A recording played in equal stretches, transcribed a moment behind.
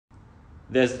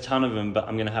There's a ton of them, but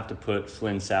I'm going to have to put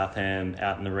Flynn Southam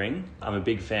out in the ring. I'm a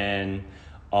big fan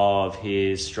of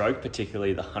his stroke,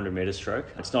 particularly the 100-meter stroke.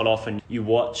 It's not often you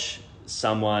watch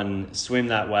someone swim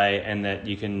that way and that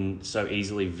you can so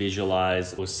easily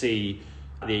visualize or see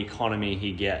the economy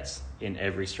he gets in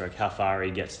every stroke, how far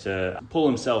he gets to pull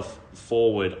himself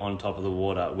forward on top of the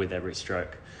water with every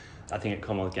stroke. I think at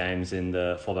Commonwealth Games in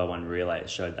the 4x1 relay, it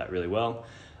showed that really well.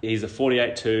 He's a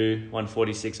 48.2,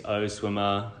 146.0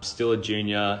 swimmer, still a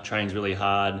junior, trains really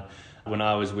hard. When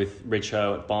I was with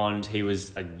Richo at Bond, he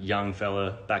was a young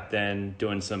fella back then,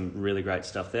 doing some really great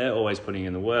stuff there, always putting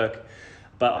in the work.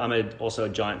 But I'm also a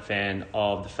giant fan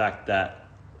of the fact that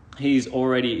he's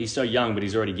so young, but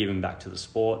he's already given back to the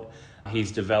sport.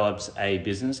 He's developed a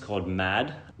business called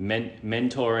MAD,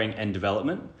 Mentoring and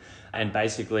Development. And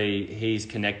basically, he's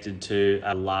connected to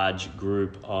a large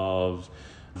group of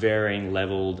varying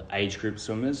leveled age group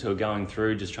swimmers who are going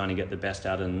through just trying to get the best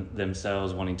out of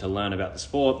themselves, wanting to learn about the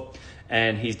sport.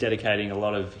 And he's dedicating a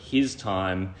lot of his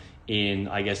time in,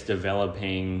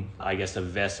 developing, a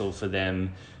vessel for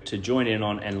them to join in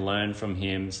on and learn from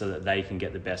him so that they can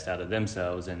get the best out of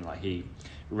themselves. And he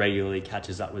regularly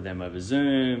catches up with them over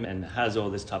Zoom and has all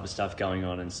this type of stuff going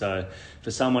on. And so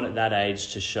for someone at that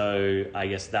age to show,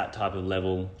 that type of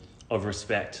level of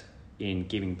respect in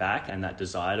giving back and that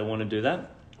desire to want to do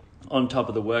that, on top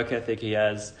of the work ethic he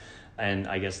has and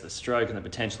the stroke and the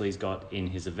potential he's got in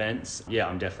his events,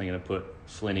 I'm definitely going to put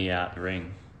Flinny out the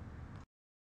ring.